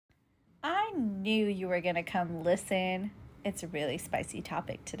I knew you were going to come listen. It's a really spicy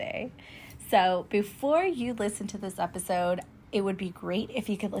topic today. So before you listen to this episode, it would be great if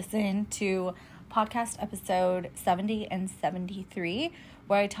you could listen to podcast episode 70 and 73,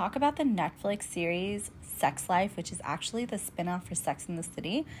 where I talk about the Netflix series Sex Life, which is actually the spinoff for Sex and the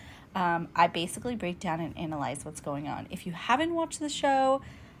City. I basically break down and analyze what's going on. If you haven't watched the show,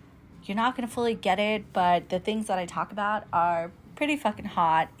 you're not going to fully get it, but the things that I talk about are pretty fucking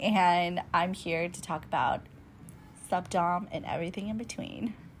hot, and I'm here to talk about subdom and everything in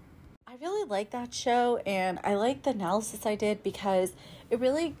between. I really like that show, and I like the analysis I did because it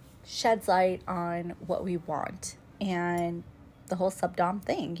really sheds light on what we want and the whole subdom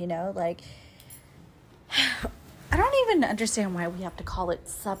thing, you know, like I don't even understand why we have to call it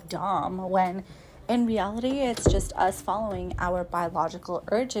subdom when in reality it's just us following our biological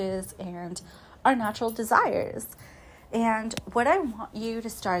urges and our natural desires. And what I want you to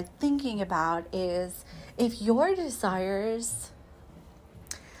start thinking about is if your desires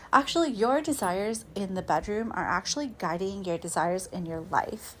in the bedroom are actually guiding your desires in your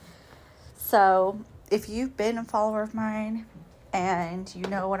life. So if you've been a follower of mine and you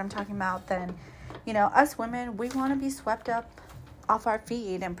know what I'm talking about, then, you know, us women, we want to be swept up off our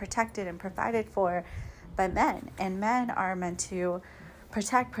feet and protected and provided for by men. And men are meant to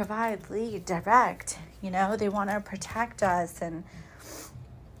protect, provide, lead, direct. You know, they want to protect us and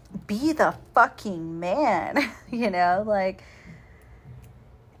be the fucking man, you know, like,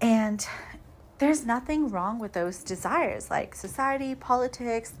 and there's nothing wrong with those desires. Like society,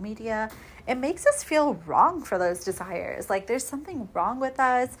 politics, media, it makes us feel wrong for those desires. Like there's something wrong with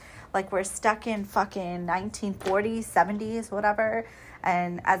us. Like we're stuck in fucking 1940s, 70s, whatever.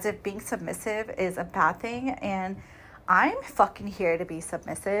 And as if being submissive is a bad thing. And I'm fucking here to be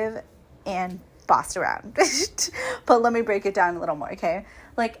submissive and bossed around. But let me break it down a little more, okay?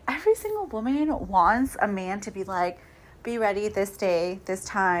 Like every single woman wants a man to be like, be ready this day, this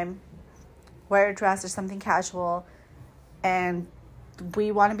time, wear a dress or something casual, and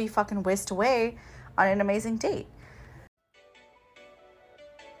we want to be fucking whisked away on an amazing date.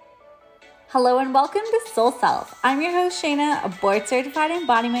 Hello and welcome to Soul Self. I'm your host, Shayna, a board-certified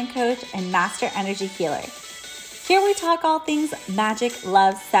embodiment coach and master energy healer. Here we talk all things magic,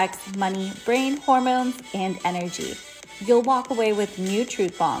 love, sex, money, brain, hormones, and energy. You'll walk away with new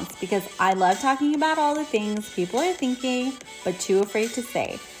truth bombs because I love talking about all the things people are thinking but too afraid to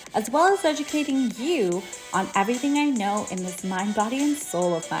say, as well as educating you on everything I know in this mind, body, and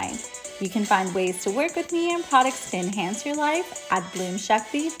soul of mine. You can find ways to work with me and products to enhance your life at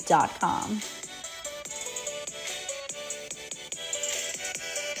bloomshakti.com.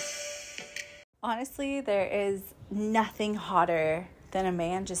 Honestly, there is nothing hotter than a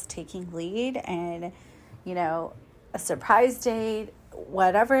man just taking lead and, you know, a surprise date,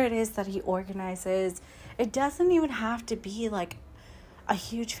 whatever it is that he organizes. It doesn't even have to be like a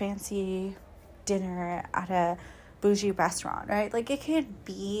huge fancy dinner at a bougie restaurant, right? Like it could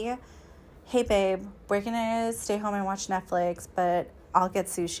be, hey babe, we're gonna stay home and watch Netflix, but I'll get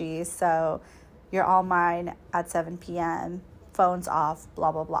sushi, so you're all mine at 7 p.m., phones off,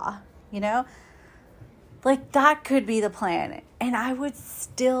 blah, blah, blah, you know? Like that could be the plan. And I would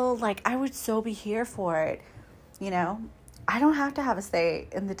so be here for it. You know, I don't have to have a say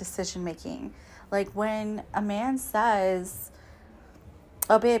in the decision making. Like when a man says,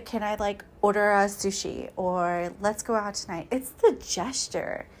 oh babe, can I like order a sushi or let's go out tonight? It's the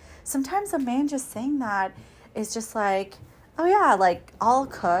gesture. Sometimes a man just saying that is just like, oh yeah, like I'll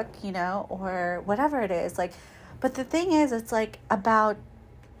cook, you know, or whatever it is. Like, but the thing is, it's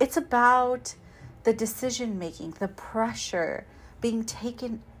about the decision making, the pressure being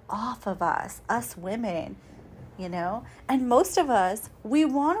taken off of us women, you know? And most of us, we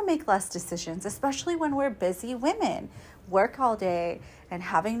want to make less decisions, especially when we're busy women, work all day and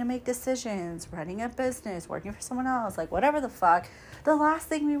having to make decisions, running a business, working for someone else, like whatever the fuck. The last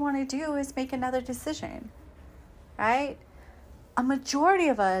thing we want to do is make another decision, right? A majority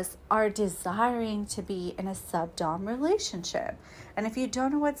of us are desiring to be in a subdom relationship. And if you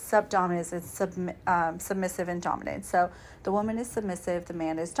don't know what subdom is, it's submissive and dominant. So the woman is submissive, the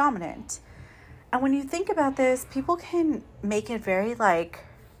man is dominant. And when you think about this, people can make it very like,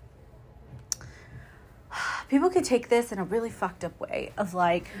 people could take this in a really fucked up way of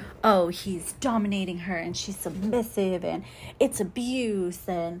like, oh, he's dominating her and she's submissive and it's abuse.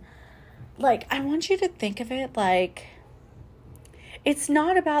 And like, I want you to think of it like, it's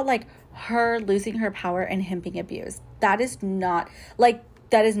not about like her losing her power and him being abused. That is not what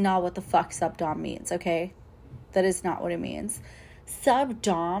the fuck subdom means, okay? That is not what it means.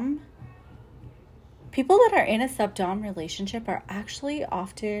 Subdom, people that are in a subdom relationship are actually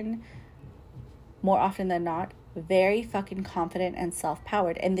often more often than not, very fucking confident and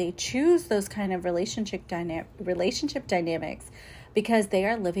self-powered, and they choose those kind of relationship dynamics because they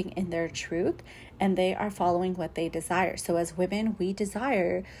are living in their truth and they are following what they desire. So as women, we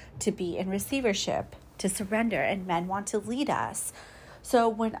desire to be in receivership, to surrender, and men want to lead us. So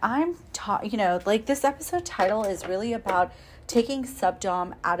when I'm like this episode title is really about taking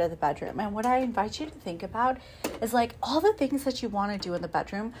subdom out of the bedroom. And what I invite you to think about is like all the things that you want to do in the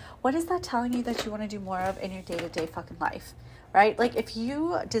bedroom. What is that telling you that you want to do more of in your day-to-day fucking life, right? Like if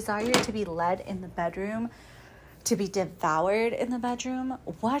you desire to be led in the bedroom, to be devoured in the bedroom,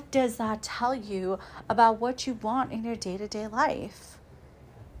 what does that tell you about what you want in your day-to-day life?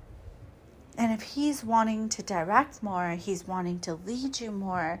 And if he's wanting to direct more, he's wanting to lead you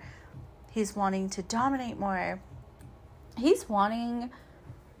more, he's wanting to dominate more, he's wanting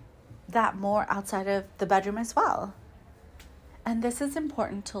that more outside of the bedroom as well. And this is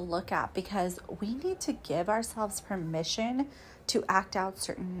important to look at because we need to give ourselves permission to act out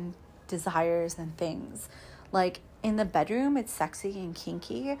certain desires and things. Like in the bedroom, it's sexy and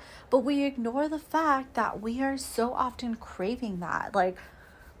kinky, but we ignore the fact that we are so often craving that. Like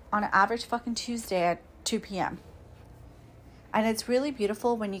on an average fucking Tuesday at 2 p.m. And it's really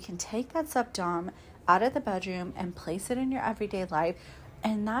beautiful when you can take that subdom out of the bedroom and place it in your everyday life.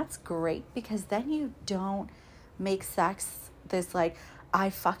 And that's great because then you don't make sex this like, I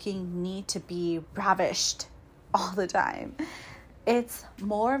fucking need to be ravished all the time. It's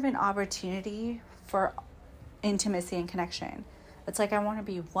more of an opportunity for intimacy and connection. It's like, I want to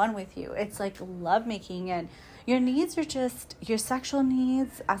be one with you. It's like lovemaking, and your needs are just, your sexual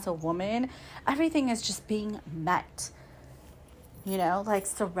needs as a woman, everything is just being met. You know, like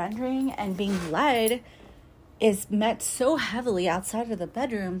surrendering and being led is met so heavily outside of the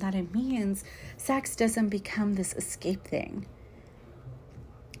bedroom that it means sex doesn't become this escape thing.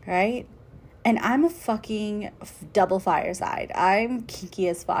 Right? And I'm a fucking double fireside. I'm kinky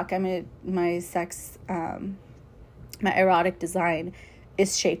as fuck. My sex, my erotic design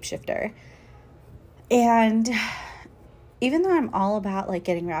is shapeshifter. And even though I'm all about like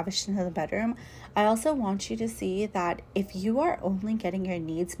getting ravished into the bedroom, I also want you to see that if you are only getting your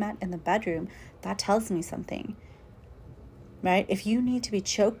needs met in the bedroom, that tells me something, right? If you need to be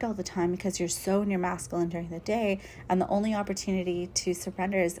choked all the time because you're so in your masculine during the day and the only opportunity to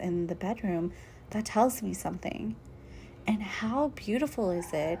surrender is in the bedroom, that tells me something. And how beautiful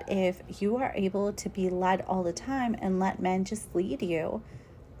is it if you are able to be led all the time and let men just lead you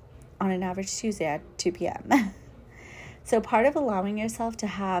on an average Tuesday at 2 p.m. So part of allowing yourself to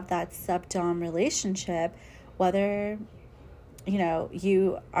have that subdom relationship, whether, you know,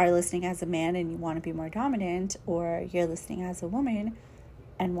 you are listening as a man and you want to be more dominant, or you're listening as a woman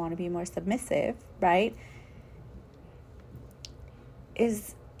and want to be more submissive, right?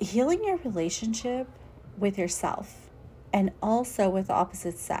 Is healing your relationship with yourself and also with the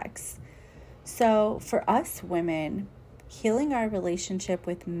opposite sex. So for us women, healing our relationship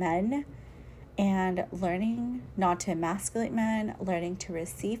with men and learning not to emasculate men, learning to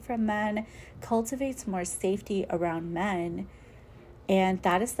receive from men, cultivates more safety around men. And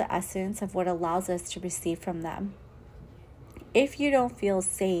that is the essence of what allows us to receive from them. If you don't feel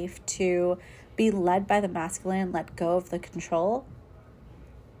safe to be led by the masculine, let go of the control,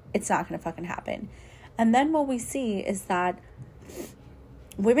 it's not going to fucking happen. And then what we see is that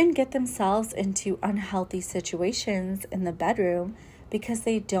women get themselves into unhealthy situations in the bedroom because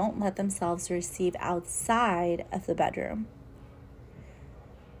they don't let themselves receive outside of the bedroom.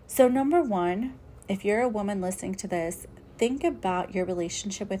 So number one, if you're a woman listening to this, think about your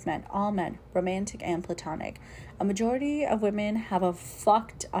relationship with men, all men, romantic and platonic. A majority of women have a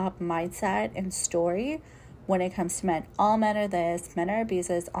fucked up mindset and story when it comes to men. All men are this, men are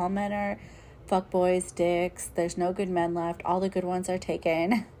abuses, all men are fuckboys, dicks, there's no good men left, all the good ones are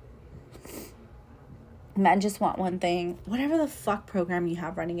taken. Men just want one thing, whatever the fuck program you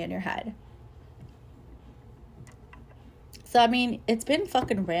have running in your head. So, I mean, it's been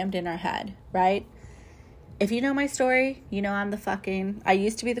fucking rammed in our head, right? If you know my story, you know I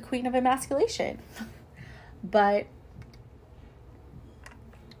used to be the queen of emasculation. But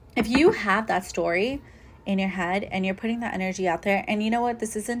if you have that story in your head and you're putting that energy out there, and you know what,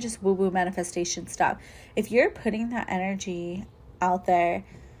 this isn't just woo-woo manifestation stuff. If you're putting that energy out there,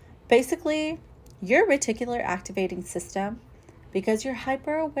 basically your reticular activating system, because you're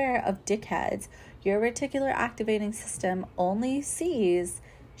hyper aware of dickheads, your reticular activating system only sees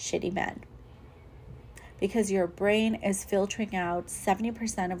shitty men. Because your brain is filtering out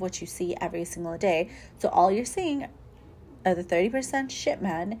 70% of what you see every single day. So all you're seeing are the 30% shit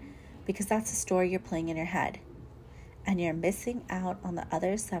men, because that's the story you're playing in your head. And you're missing out on the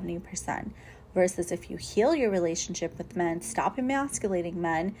other 70%. versus if you heal your relationship with men, stop emasculating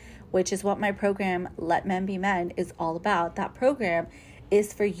men, which is what my program, Let Men Be Men, is all about. That program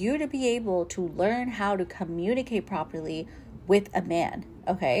is for you to be able to learn how to communicate properly with a man,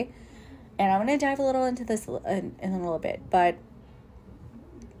 okay? And I'm going to dive a little into this in a little bit, but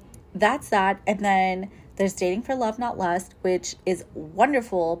that's that. And then there's Dating for Love, Not Lust, which is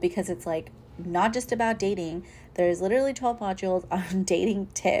wonderful because it's like not just about dating. There's literally 12 modules on dating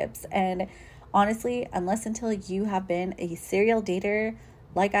tips. And honestly, unless until you have been a serial dater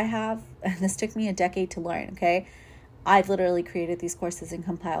like I have, and this took me a decade to learn, okay? I've literally created these courses and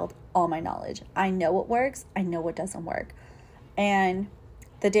compiled all my knowledge. I know what works. I know what doesn't work. And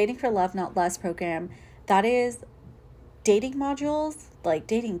the Dating for Love, Not Lust program, that is dating modules, like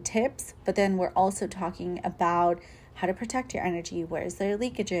dating tips, but then we're also talking about how to protect your energy, where's there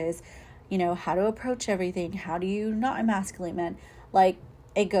leakages, you know, how to approach everything, how do you not emasculate men, like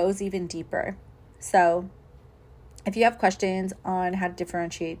it goes even deeper. So if you have questions on how to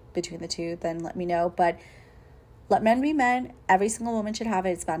differentiate between the two, then let me know. But Let Men Be Men, every single woman should have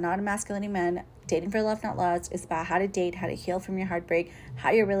it. It's about not emasculating men. Dating for Love, Not Lust is about how to date, how to heal from your heartbreak,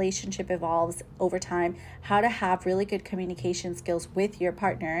 how your relationship evolves over time, how to have really good communication skills with your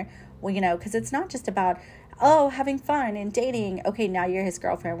partner. Well, you know, because it's not just about, oh, having fun and dating. Okay, now you're his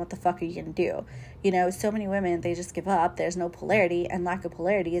girlfriend. What the fuck are you going to do? You know, so many women, they just give up. There's no polarity, and lack of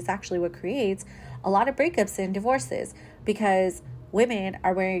polarity is actually what creates a lot of breakups and divorces, because women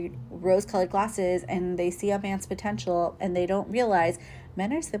are wearing rose-colored glasses and they see a man's potential and they don't realize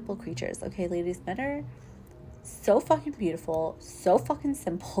men are simple creatures. Okay, ladies, men are so fucking beautiful, so fucking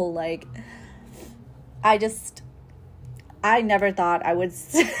simple. Like, I never thought I would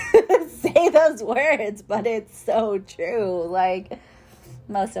say those words, but it's so true. Like,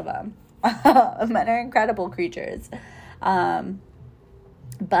 most of them. Men are incredible creatures. But,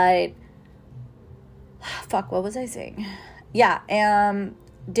 fuck, what was I saying? Yeah,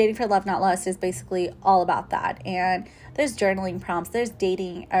 Dating for Love, Not Lust is basically all about that. And there's journaling prompts, there's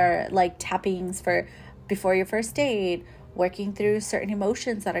dating or like tappings for before your first date, working through certain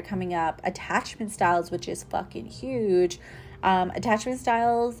emotions that are coming up, attachment styles, which is fucking huge. Attachment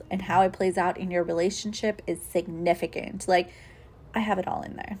styles and how it plays out in your relationship is significant. Like, I have it all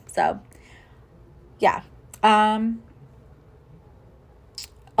in there. So, yeah. A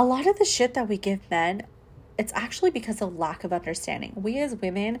lot of the shit that we give men, it's actually because of lack of understanding. We as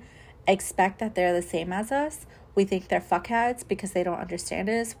women expect that they're the same as us. We think they're fuckheads because they don't understand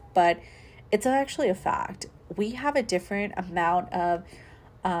us, but it's actually a fact. We have a different amount of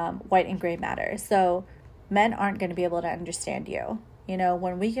white and gray matter. So men aren't going to be able to understand you. You know,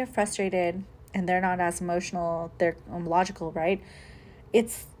 when we get frustrated and they're not as emotional, they're logical, right?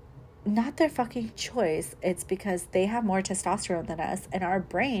 It's not their fucking choice. It's because they have more testosterone than us and our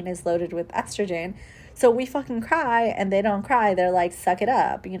brain is loaded with estrogen. So we fucking cry and they don't cry. They're like, suck it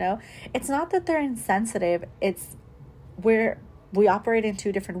up, you know? It's not that they're insensitive. It's we operate in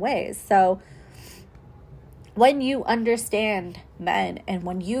two different ways. So when you understand men and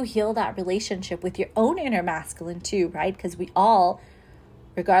when you heal that relationship with your own inner masculine too, right? Because we all,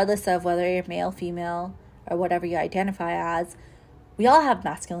 regardless of whether you're male, female, or whatever you identify as, we all have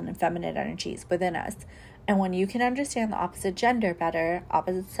masculine and feminine energies within us. And when you can understand the opposite gender better,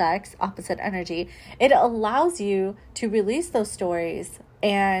 opposite sex, opposite energy, it allows you to release those stories.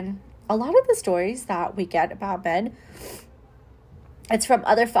 And a lot of the stories that we get about men, it's from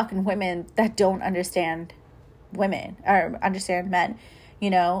other fucking women that don't understand women or understand men. You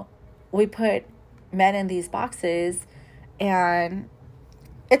know, we put men in these boxes, and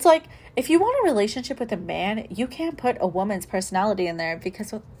it's like, if you want a relationship with a man, you can't put a woman's personality in there,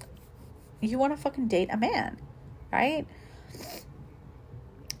 because you want to fucking date a man, right?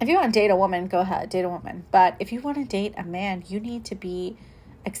 If you want to date a woman, go ahead, date a woman. But if you want to date a man, you need to be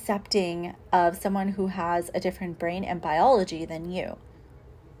accepting of someone who has a different brain and biology than you.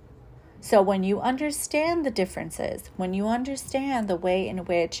 So when you understand the differences, when you understand the way in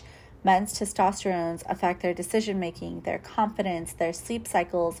which men's testosterones affect their decision-making, their confidence, their sleep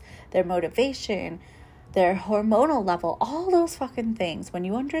cycles, their motivation, their hormonal level, all those fucking things, when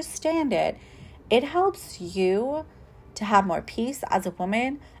you understand it, it helps you to have more peace as a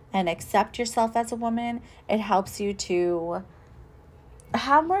woman and accept yourself as a woman. It helps you to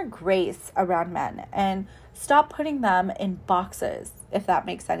have more grace around men and stop putting them in boxes, if that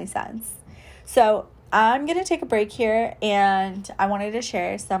makes any sense. So I'm going to take a break here, and I wanted to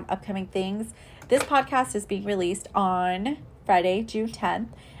share some upcoming things. This podcast is being released on Friday, June 10th.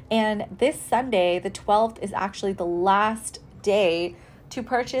 And this Sunday, the 12th, is actually the last day to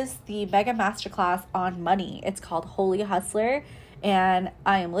purchase the Mega Masterclass on money. It's called Holy Hustler. And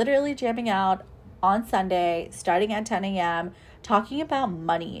I am literally jamming out on Sunday, starting at 10 a.m., talking about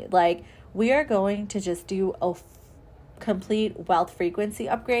money. Like, we are going to just do a complete wealth frequency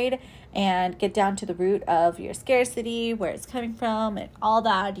upgrade and get down to the root of your scarcity, where it's coming from, and all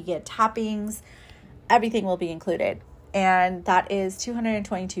that. You get tappings, everything will be included. And that is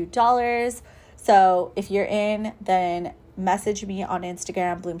 $222. So if you're in, then message me on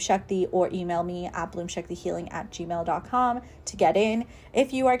Instagram, Bloom Shakti, or email me at bloomshaktihealing@gmail.com to get in.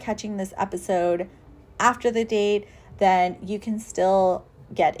 If you are catching this episode after the date, then you can still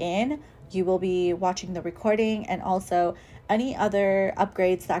get in. You will be watching the recording, and also any other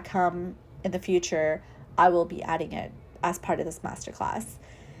upgrades that come in the future, I will be adding it as part of this masterclass.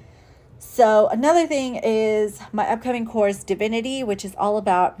 So another thing is my upcoming course, Divinity, which is all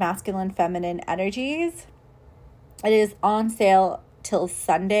about masculine, feminine energies. It is on sale till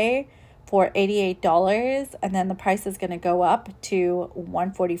Sunday for $88, and then the price is going to go up to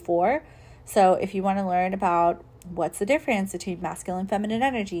 $144. So if you want to learn about what's the difference between masculine, feminine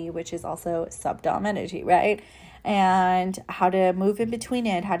energy, which is also subdom energy, right? And how to move in between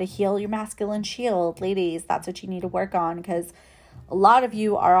it, how to heal your masculine shield, ladies, that's what you need to work on, because a lot of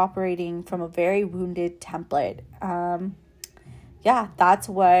you are operating from a very wounded template. That's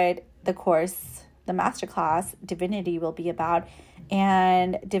what the course, the masterclass, Divinity, will be about.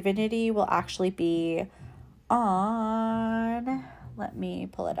 And Divinity will actually be on, let me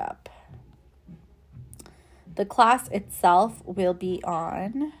pull it up. The class itself will be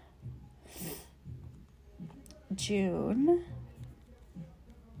on June.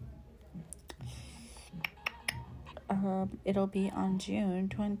 It'll be on June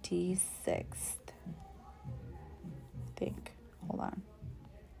 26th. I think. Hold on.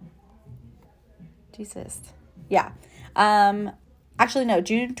 Jesus. Yeah. Actually, no,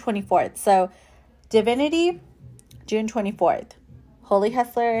 June 24th. So, Divinity, June 24th. Holy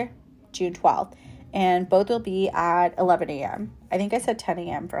Hustler, June 12th. And both will be at 11 a.m. I think I said 10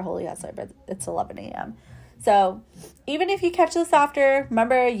 a.m. for Holy Hustler, but it's 11 a.m. So, even if you catch this after,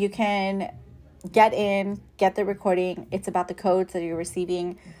 remember, you can get in, get the recording. It's about the codes that you're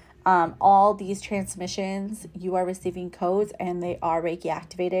receiving. All these transmissions, you are receiving codes, and they are Reiki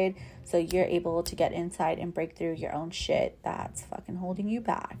activated. So you're able to get inside and break through your own shit that's fucking holding you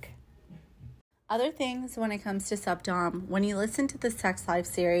back. Other things when it comes to subdom, when you listen to the Sex Life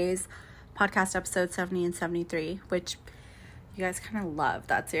series, podcast episode 70 and 73, which you guys kind of love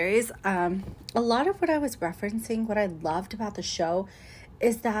that series. A lot of what I was referencing, what I loved about the show,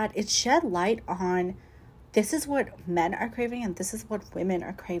 is that it shed light on this is what men are craving and this is what women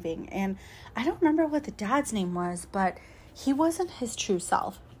are craving. And I don't remember what the dad's name was, but he wasn't his true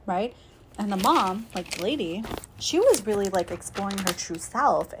self, right? And the mom, like the lady, she was really like exploring her true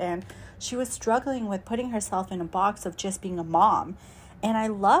self, and she was struggling with putting herself in a box of just being a mom. And I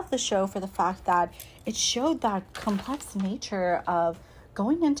love the show for the fact that it showed that complex nature of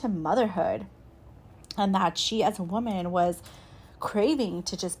going into motherhood, and that she as a woman was craving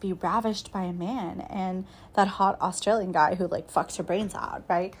to just be ravished by a man, and that hot Australian guy who like fucks her brains out,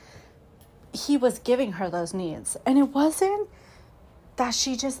 right? He was giving her those needs, and it wasn't that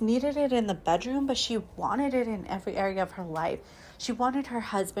she just needed it in the bedroom, but she wanted it in every area of her life. She wanted her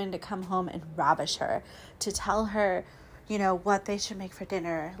husband to come home and ravish her, to tell her, you know, what they should make for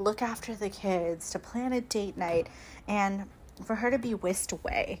dinner, look after the kids, to plan a date night, and for her to be whisked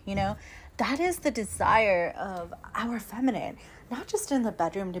away, you know? That is the desire of our feminine, not just in the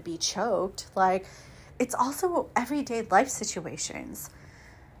bedroom to be choked. Like, it's also everyday life situations,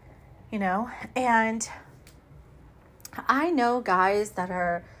 you know? And I know guys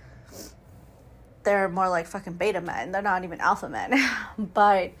that they're more like fucking beta men. They're not even alpha men.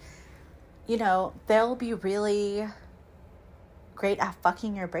 But, you know, they'll be really great at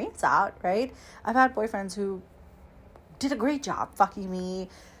fucking your brains out, right? I've had boyfriends who did a great job fucking me,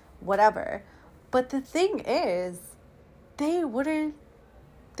 whatever. But the thing is, they weren't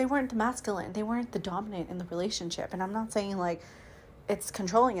the masculine. They weren't the dominant in the relationship. And I'm not saying like it's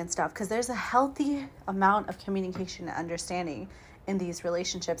controlling and stuff, because there's a healthy amount of communication and understanding in these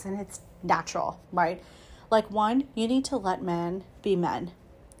relationships, and it's natural, right? Like, one, you need to let men be men,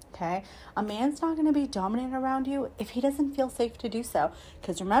 okay? A man's not going to be dominant around you if he doesn't feel safe to do so.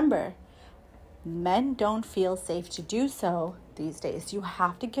 Because remember, men don't feel safe to do so these days. You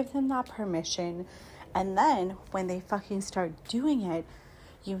have to give them that permission. And then when they fucking start doing it,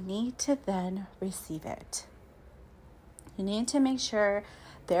 you need to then receive it. You need to make sure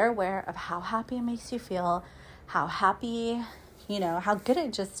they're aware of how happy it makes you feel, how happy, you know, how good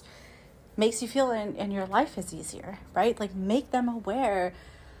it just makes you feel, and your life is easier, right? Like, make them aware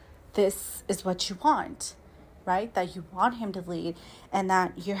this is what you want. right? That you want him to lead and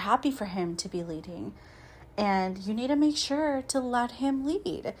that you're happy for him to be leading. And you need to make sure to let him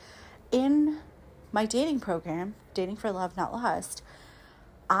lead. In my dating program, Dating for Love, Not Lust,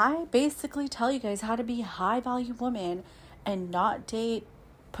 I basically tell you guys how to be a high value woman and not date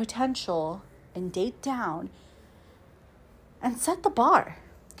potential and date down and set the bar.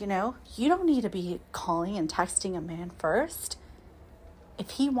 You know, you don't need to be calling and texting a man first.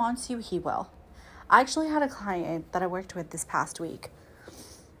 If he wants you, he will. I actually had a client that I worked with this past week.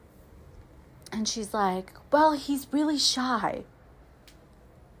 And she's like, well, he's really shy.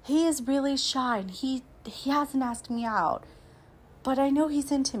 He is really shy and he hasn't asked me out. But I know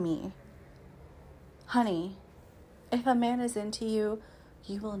he's into me. Honey, if a man is into you,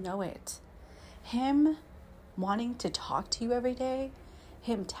 you will know it. Him wanting to talk to you every day,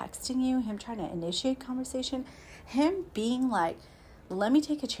 him texting you, him trying to initiate conversation, him being like, let me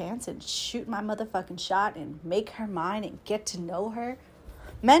take a chance and shoot my motherfucking shot and make her mine and get to know her.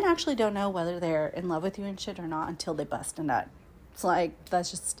 Men actually don't know whether they're in love with you and shit or not until they bust a nut. It's like,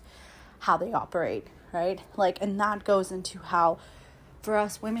 that's just how they operate, right? Like, and that goes into how for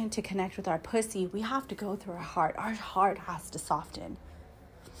us women to connect with our pussy, we have to go through our heart. Our heart has to soften.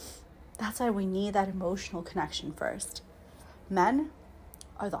 That's why we need that emotional connection first. Men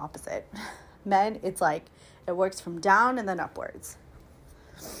are the opposite. Men, it's like, it works from down and then upwards.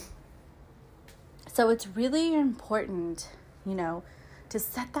 So it's really important, you know, to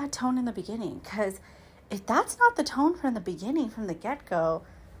set that tone in the beginning, because if that's not the tone from the beginning, from the get-go,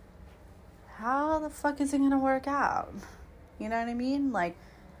 how the fuck is it going to work out? You know what I mean? Like,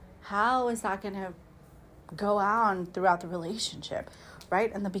 how is that going to go on throughout the relationship,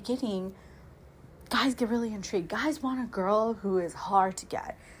 right? In the beginning, guys get really intrigued. Guys want a girl who is hard to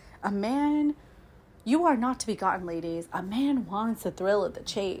get. A man, you are not to be gotten, ladies. A man wants the thrill of the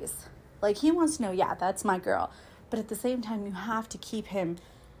chase. Like, he wants to know, yeah, that's my girl. But at the same time, you have to keep him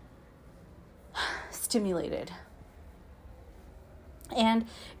stimulated. And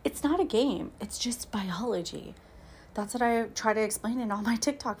it's not a game. It's just biology. That's what I try to explain in all my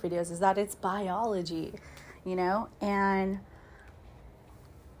TikTok videos, is that it's biology, you know? And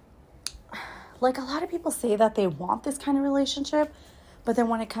like, a lot of people say that they want this kind of relationship, but then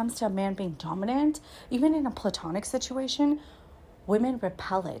when it comes to a man being dominant, even in a platonic situation, women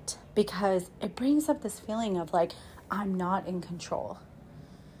repel it because it brings up this feeling of like, I'm not in control.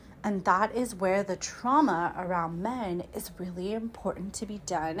 And that is where the trauma around men is really important to be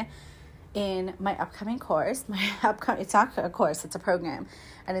done in my upcoming course. It's not a course, it's a program.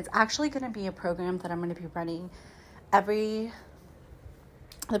 And it's actually going to be a program that I'm going to be running the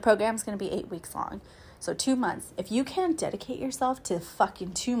program's going to be 8 weeks long. So 2 months. If you can't dedicate yourself to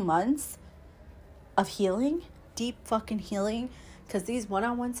fucking 2 months of healing, deep fucking healing, because these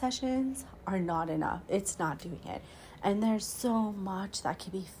one-on-one sessions are not enough. It's not doing it. And there's so much that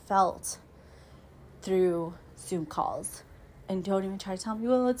can be felt through Zoom calls. And don't even try to tell me,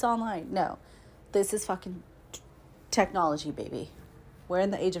 well, it's online. No, this is fucking technology, baby. We're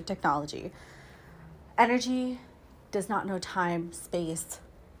in the age of technology. Energy does not know time, space,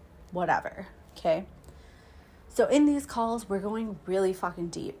 whatever, okay? So in these calls, we're going really fucking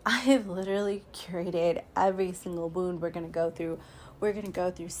deep. I have literally curated every single wound we're going to go through. We're going to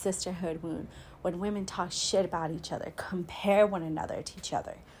go through sisterhood wound, when women talk shit about each other, compare one another to each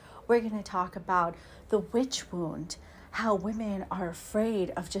other. We're going to talk about the witch wound, how women are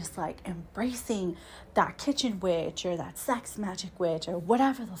afraid of just like embracing that kitchen witch or that sex magic witch or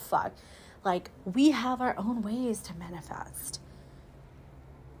whatever the fuck. Like, we have our own ways to manifest.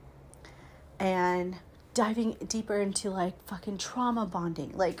 And diving deeper into like fucking trauma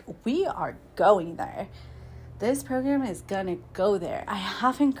bonding. Like, we are going there. This program is gonna go there. I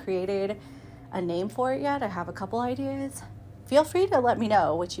haven't created a name for it yet. I have a couple ideas. Feel free to let me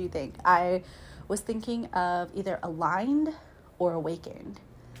know what you think. I was thinking of either aligned or awakened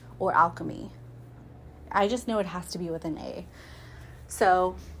or alchemy. I just know it has to be with an A.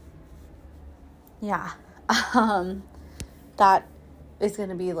 So yeah, that is going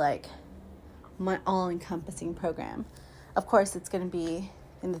to be like my all-encompassing program. Of course, it's going to be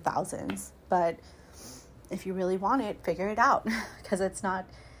in the thousands, but if you really want it, figure it out, because it's not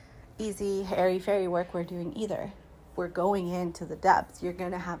easy, airy-fairy work we're doing either. We're going into the depths. You're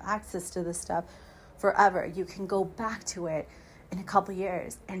going to have access to this stuff forever. You can go back to it in a couple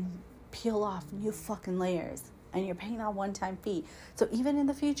years and peel off new fucking layers, and you're paying that one-time fee. So even in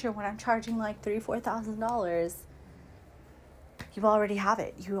the future, when I'm charging like $3,000-$4,000, you already have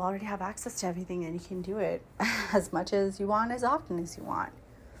it. You already have access to everything, and you can do it as much as you want, as often as you want.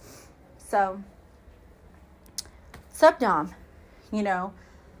 So, subdom, you know,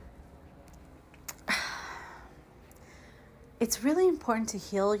 it's really important to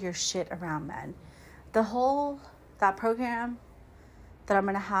heal your shit around men. That program that I'm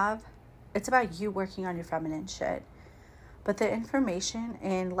going to have, it's about you working on your feminine shit. But the information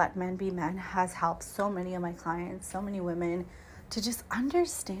in Let Men Be Men has helped so many of my clients, so many women, to just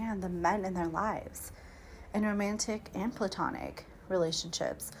understand the men in their lives, in romantic and platonic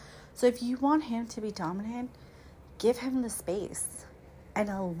relationships. So if you want him to be dominant, give him the space and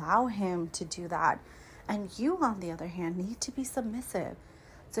allow him to do that. And you, on the other hand, need to be submissive.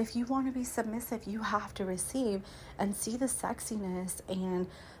 So if you want to be submissive, you have to receive and see the sexiness and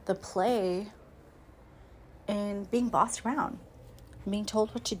the play in being bossed around, being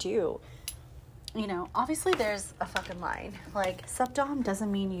told what to do. You know, obviously there's a fucking line. Like, subdom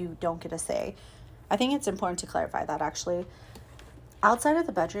doesn't mean you don't get a say. I think it's important to clarify that, actually. Outside of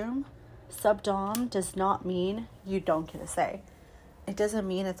the bedroom, subdom does not mean you don't get a say. It doesn't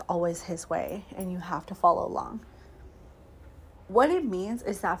mean it's always his way and you have to follow along. What it means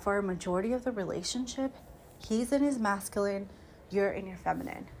is that for a majority of the relationship, he's in his masculine, you're in your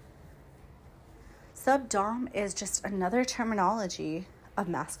feminine. Subdom is just another terminology of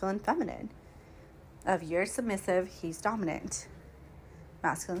masculine, feminine. Of you're submissive, he's dominant.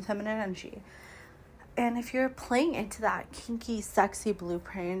 Masculine, feminine energy. And if you're playing into that kinky, sexy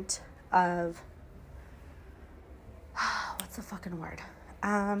blueprint of... what's the fucking word?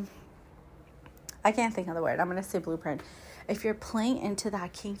 I can't think of the word. I'm going to say blueprint. If you're playing into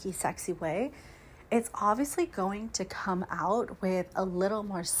that kinky, sexy way, it's obviously going to come out with a little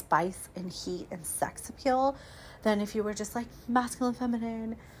more spice and heat and sex appeal than if you were just like masculine,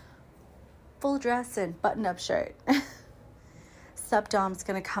 feminine, full dress and button-up shirt. Subdom's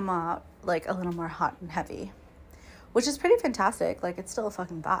going to come out like a little more hot and heavy, which is pretty fantastic. Like, it's still a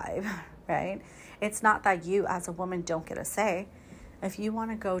fucking vibe, right? It's not that you as a woman don't get a say. If you want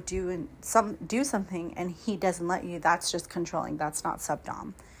to go do something and he doesn't let you, that's just controlling. That's not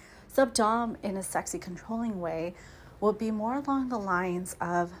subdom. Subdom in a sexy, controlling way will be more along the lines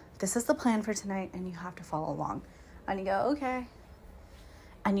of, this is the plan for tonight and you have to follow along. And you go, okay.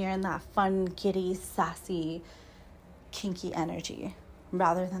 And you're in that fun, giddy, sassy, kinky energy,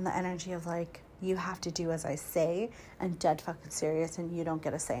 rather than the energy of like, you have to do as I say and dead fucking serious and you don't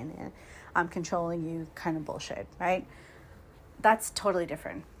get a say in it. I'm controlling you kind of bullshit, right? That's totally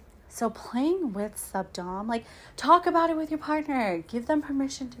different. So playing with subdom, like, talk about it with your partner. Give them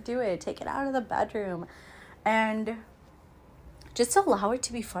permission to do it. Take it out of the bedroom. And just allow it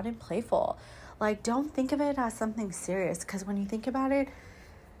to be fun and playful. Like, don't think of it as something serious. Because when you think about it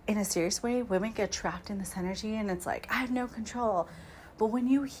in a serious way, women get trapped in this energy. And it's like, I have no control. But when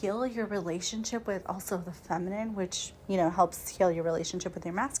you heal your relationship with also the feminine, which, you know, helps heal your relationship with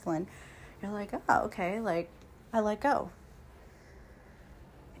your masculine, you're like, oh, okay, like, I let go.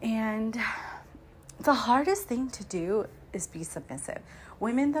 And the hardest thing to do is be submissive.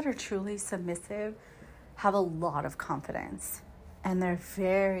 Women that are truly submissive have a lot of confidence and they're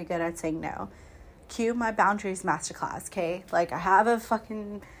very good at saying no. Cue my boundaries masterclass, okay? Like, I have a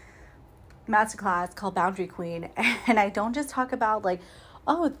fucking masterclass called Boundary Queen, and I don't just talk about like,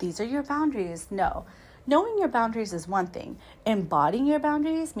 oh, these are your boundaries. No. Knowing your boundaries is one thing. Embodying your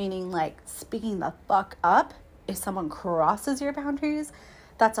boundaries, meaning like speaking the fuck up if someone crosses your boundaries,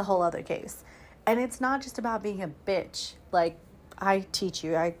 that's a whole other case. And it's not just about being a bitch. Like, I teach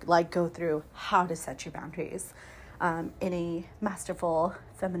you, I like go through how to set your boundaries in a masterful,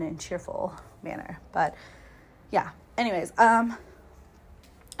 feminine, cheerful manner. But yeah, anyways,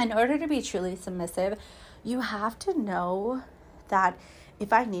 in order to be truly submissive, you have to know that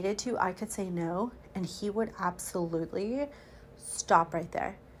if I needed to, I could say no and he would absolutely stop right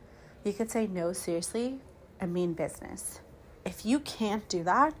there. You could say no seriously and mean business. If you can't do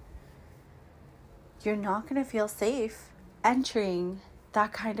that, you're not going to feel safe entering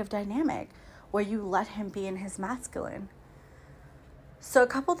that kind of dynamic where you let him be in his masculine. So a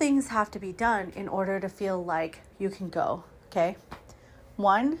couple things have to be done in order to feel like you can go, okay?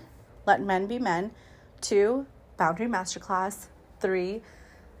 1, let men be men. 2, boundary masterclass. 3,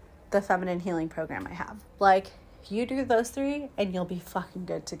 the feminine healing program I have. Like, you do those 3 and you'll be fucking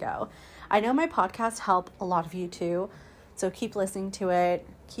good to go. I know my podcasts help a lot of you too. So keep listening to it.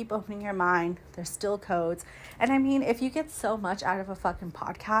 Keep opening your mind. There's still codes. And I mean, if you get so much out of a fucking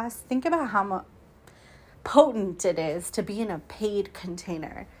podcast, think about how potent it is to be in a paid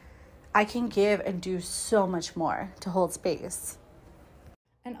container. I can give and do so much more to hold space.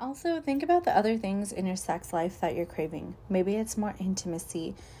 And also think about the other things in your sex life that you're craving. Maybe it's more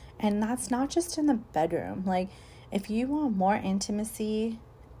intimacy. And that's not just in the bedroom. Like, if you want more intimacy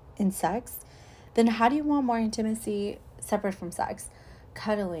in sex, then how do you want more intimacy separate from sex?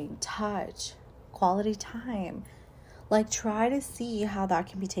 Cuddling, touch, quality time. Like, try to see how that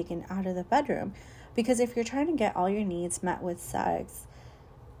can be taken out of the bedroom. Because if you're trying to get all your needs met with sex,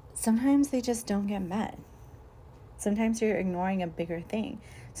 sometimes they just don't get met. Sometimes you're ignoring a bigger thing.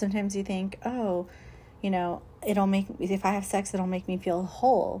 Sometimes you think, oh, it'll make, if I have sex, it'll make me feel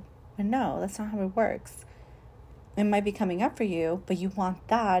whole. But no, that's not how it works. It might be coming up for you, but you want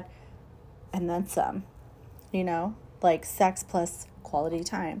that and then some, like sex plus quality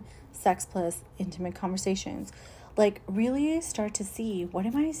time, sex plus intimate conversations. Like, really start to see, what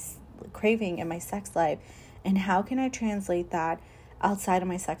am I craving in my sex life, and how can I translate that outside of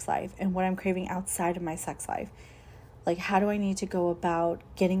my sex life, and what I'm craving outside of my sex life. Like, how do I need to go about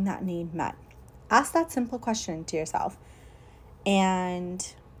getting that need met? Ask that simple question to yourself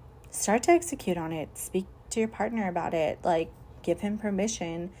and start to execute on it. Speak to your partner about it. Like, give him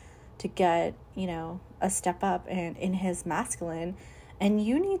permission to get, a step up and in his masculine. And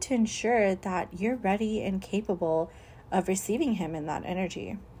you need to ensure that you're ready and capable of receiving him in that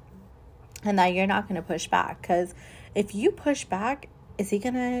energy, and that you're not going to push back. Because if you push back, is he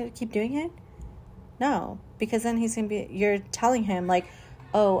going to keep doing it? No, because then you're telling him like,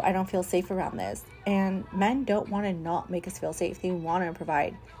 oh, I don't feel safe around this. And men don't want to not make us feel safe. They want to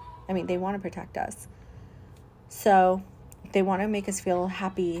provide. They want to protect us. So they want to make us feel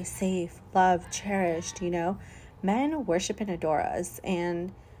happy, safe, loved, cherished, Men worship and adore us.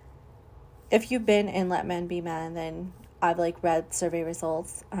 And if you've been in Let Men Be Men, then I've read survey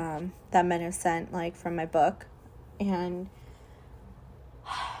results that men have sent from my book. And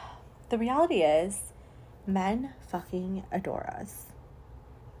the reality is, men fucking adore us.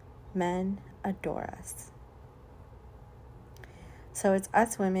 Men adore us. So it's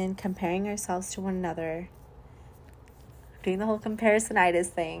us women comparing ourselves to one another, doing the whole comparisonitis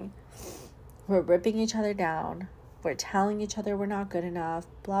thing. We're ripping each other down. We're telling each other we're not good enough,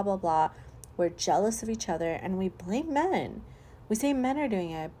 blah, blah, blah. We're jealous of each other, and we blame men. We say men are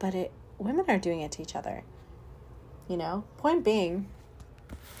doing it, but women are doing it to each other. Point being,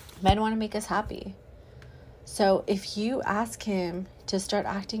 men want to make us happy. So if you ask him to start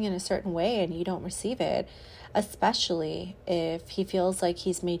acting in a certain way and you don't receive it, especially if he feels like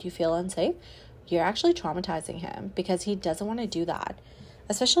he's made you feel unsafe, you're actually traumatizing him, because he doesn't want to do that.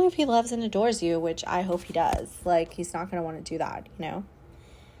 Especially if he loves and adores you, which I hope he does. He's not going to want to do that,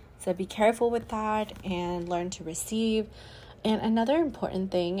 So be careful with that and learn to receive. And another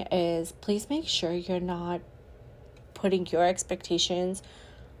important thing is, please make sure you're not putting your expectations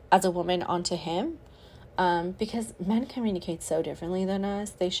as a woman onto him. Because men communicate so differently than us.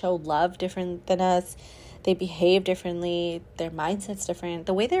 They show love different than us. They behave differently. Their mindset's different.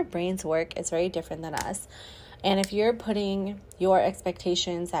 The way their brains work is very different than us. And if you're putting your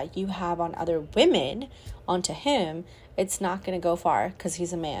expectations that you have on other women onto him, it's not going to go far, because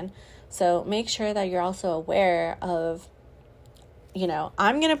he's a man. So make sure that you're also aware of,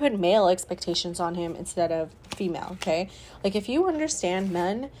 I'm going to put male expectations on him instead of female, okay? If you understand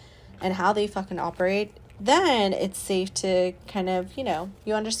men and how they fucking operate, then it's safe to kind of,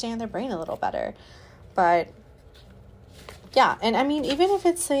 you understand their brain a little better. But yeah, and even if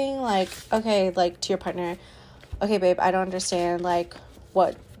it's saying okay, to your partner, okay, babe, I don't understand,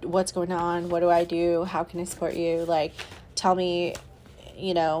 what's going on? What do I do? How can I support you? Tell me,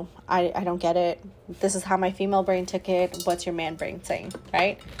 I don't get it. This is how my female brain took it. What's your man brain saying,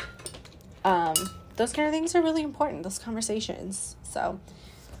 right? Those kind of things are really important, those conversations. So,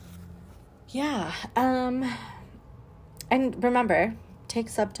 yeah. And remember, take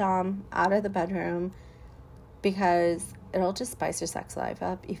subdom out of the bedroom, because it'll just spice your sex life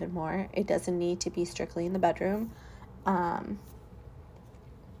up even more. It doesn't need to be strictly in the bedroom.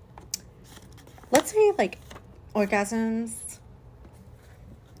 Let's say orgasms.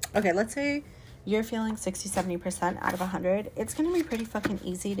 Okay, let's say you're feeling 60-70% out of 100. It's gonna be pretty fucking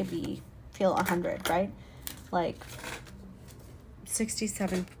easy to feel 100, right?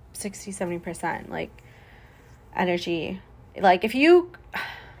 60-70% energy. If you,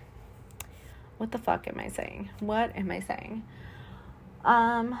 what the fuck am I saying? What am I saying?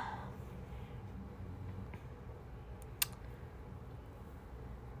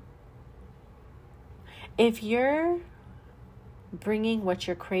 If you're bringing what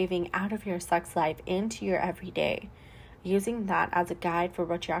you're craving out of your sex life into your everyday, using that as a guide for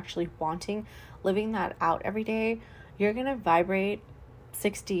what you're actually wanting, living that out every day, you're going to vibrate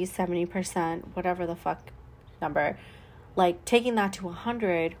 60-70%, whatever the fuck number. Taking that to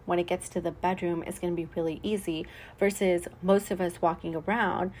 100 when it gets to the bedroom is going to be really easy, versus most of us walking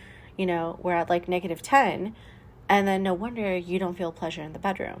around, we're at -10, and then no wonder you don't feel pleasure in the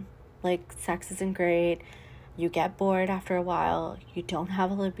bedroom. Sex isn't great. you get bored after a while, you don't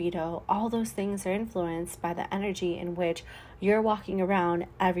have a libido. All those things are influenced by the energy in which you're walking around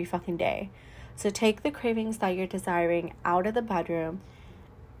every fucking day. So take the cravings that you're desiring out of the bedroom,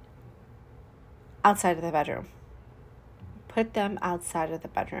 outside of the bedroom. Put them outside of the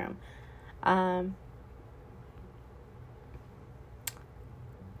bedroom.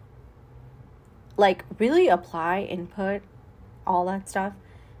 Like, really apply and put all that stuff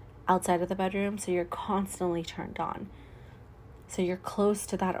outside of the bedroom so you're constantly turned on. So you're close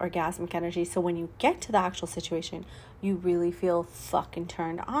to that orgasmic energy. So when you get to the actual situation, you really feel fucking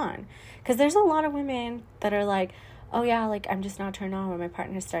turned on. Because there's a lot of women that are like, oh yeah, like I'm just not turned on when my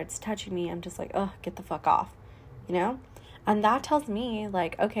partner starts touching me. I'm just like, oh, get the fuck off, you know? And that tells me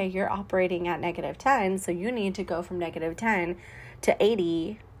like, okay, you're operating at -10. So you need to go from -10 to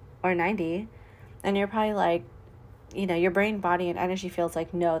 80 or 90. And you're probably like, you know, your brain, body, and energy feels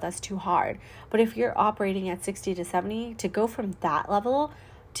like, no, that's too hard. But if you're operating at 60 to 70, to go from that level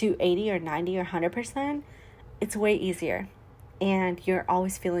to 80 or 90 or 100%, it's way easier. And you're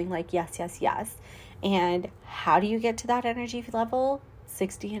always feeling like, yes, yes, yes. And how do you get to that energy level,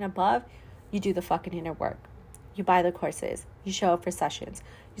 60 and above? You do the fucking inner work. You buy the courses. You show up for sessions.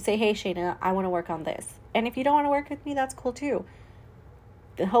 You say, hey, Shayna, I want to work on this. And if you don't want to work with me, that's cool too.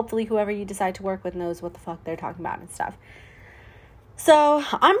 Hopefully whoever you decide to work with knows what the fuck they're talking about and stuff. So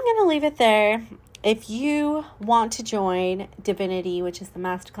I'm going to leave it there. If you want to join Divinity, which is the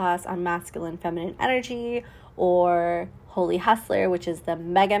masterclass on masculine feminine energy, or Holy Hustler, which is the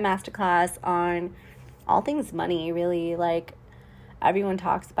mega masterclass on all things money, really, like everyone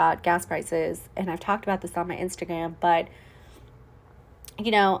talks about gas prices, and I've talked about this on my Instagram, but you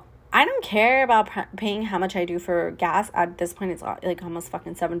know, I don't care about paying how much I do for gas. At this point, it's like almost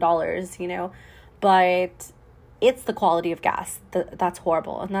fucking $7, you know, but it's the quality of gas that's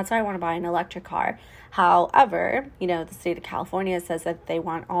horrible. And that's why I want to buy an electric car. However, you know, the state of California says that they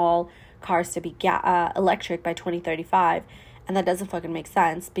want all cars to be electric by 2035. And that doesn't fucking make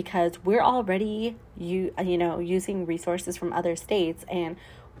sense because we're already, you know, using resources from other states. And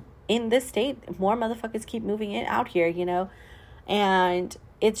in this state, more motherfuckers keep moving it out here, you know, and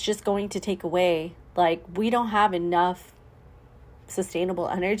it's just going to take away, like, we don't have enough sustainable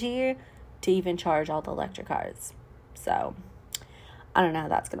energy to even charge all the electric cars. So I don't know how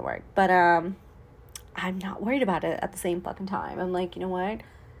that's gonna work, but I'm not worried about it at the same fucking time. I'm like, you know what,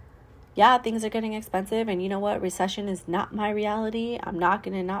 yeah, things are getting expensive, and you know what, recession is not my reality. I'm not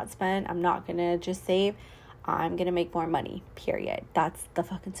gonna not spend. I'm not gonna just save. I'm gonna make more money, period. That's the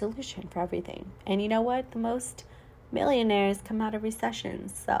fucking solution for everything. And you know what, the most millionaires come out of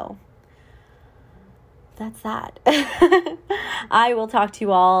recessions. So that's that. I will talk to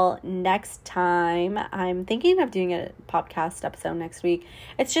you all next time. I'm thinking of doing a podcast episode next week.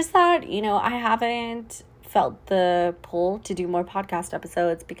 It's just that, you know, I haven't felt the pull to do more podcast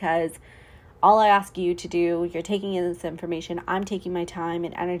episodes because all I ask you to do, you're taking in this information. I'm taking my time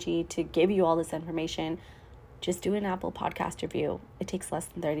and energy to give you all this information. Just do an Apple Podcast review. It takes less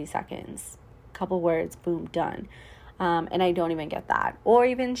than 30 seconds. Couple words, boom, done. And I don't even get that. Or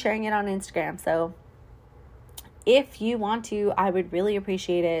even sharing it on Instagram. So if you want to, I would really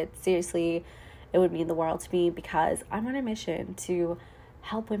appreciate it. Seriously, it would mean the world to me because I'm on a mission to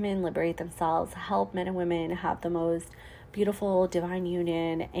help women liberate themselves, help men and women have the most beautiful divine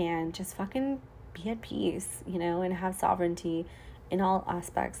union, and just fucking be at peace, you know, and have sovereignty in all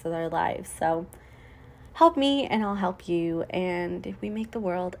aspects of their lives. So help me and I'll help you, and we make the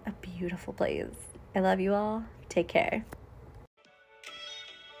world a beautiful place. I love you all. Take care.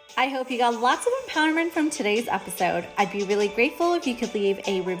 I hope you got lots of empowerment from today's episode. I'd be really grateful if you could leave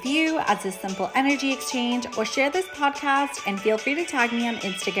a review as a simple energy exchange, or share this podcast, and feel free to tag me on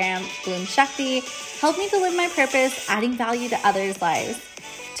Instagram, Bloom Shakti. Help me to live my purpose, adding value to others' lives.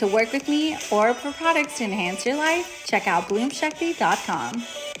 To work with me or for products to enhance your life, check out bloomshakti.com.